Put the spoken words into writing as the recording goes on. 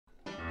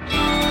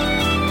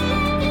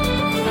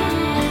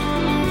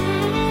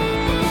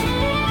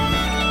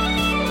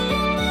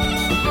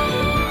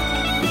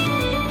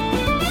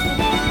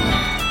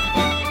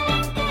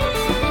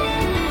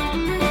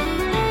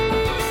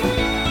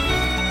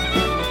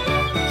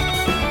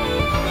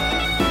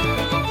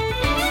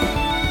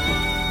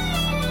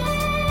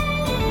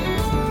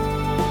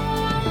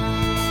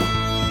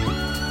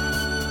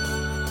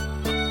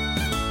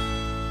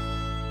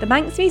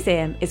Manx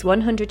Museum is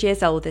 100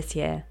 years old this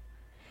year.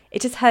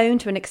 It is home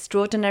to an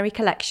extraordinary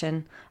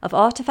collection of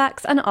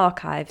artefacts and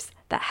archives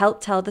that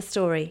help tell the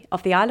story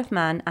of the Isle of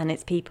Man and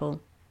its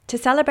people. To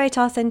celebrate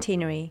our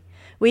centenary,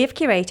 we have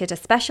curated a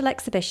special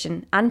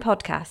exhibition and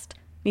podcast,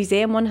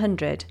 Museum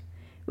 100,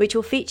 which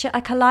will feature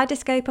a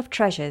kaleidoscope of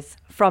treasures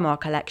from our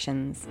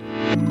collections.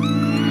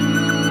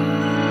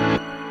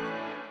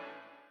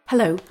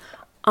 Hello,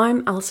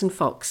 I'm Alison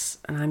Fox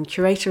and I'm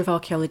Curator of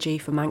Archaeology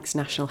for Manx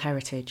National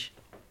Heritage.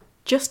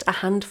 Just a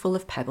handful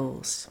of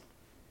pebbles.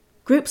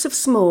 Groups of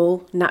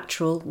small,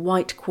 natural,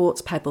 white quartz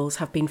pebbles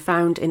have been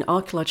found in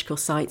archaeological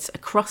sites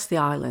across the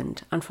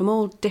island and from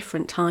all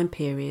different time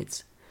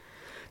periods.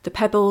 The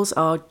pebbles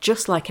are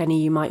just like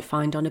any you might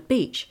find on a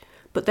beach,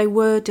 but they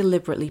were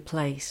deliberately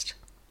placed.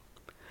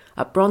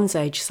 At Bronze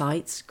Age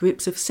sites,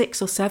 groups of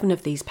 6 or 7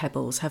 of these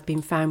pebbles have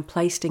been found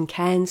placed in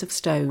cairns of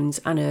stones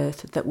and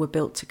earth that were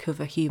built to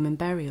cover human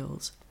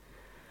burials.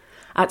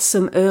 At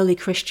some early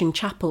Christian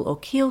chapel or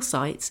keel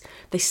sites,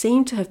 they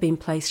seem to have been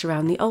placed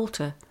around the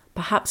altar,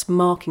 perhaps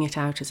marking it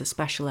out as a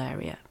special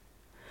area.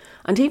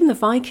 And even the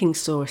Vikings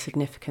saw a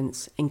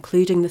significance,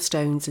 including the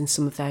stones in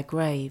some of their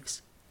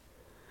graves.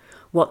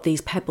 What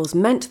these pebbles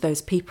meant to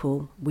those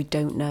people, we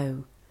don't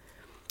know.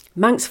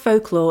 Manx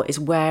folklore is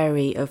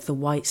wary of the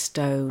white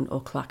stone or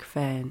clach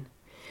fern.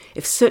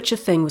 If such a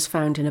thing was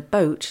found in a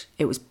boat,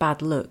 it was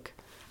bad luck,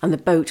 and the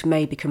boat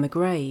may become a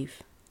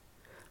grave.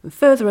 And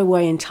further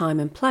away in time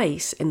and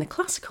place, in the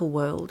classical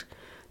world,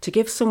 to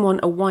give someone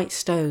a white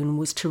stone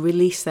was to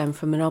release them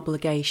from an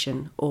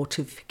obligation or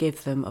to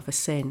forgive them of a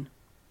sin.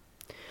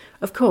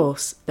 Of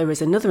course, there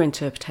is another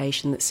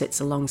interpretation that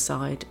sits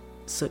alongside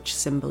such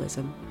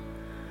symbolism.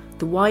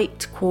 The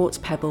white quartz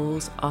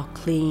pebbles are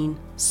clean,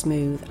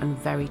 smooth and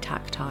very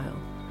tactile.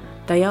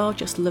 They are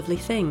just lovely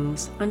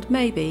things, and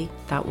maybe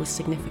that was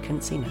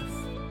significance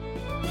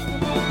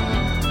enough.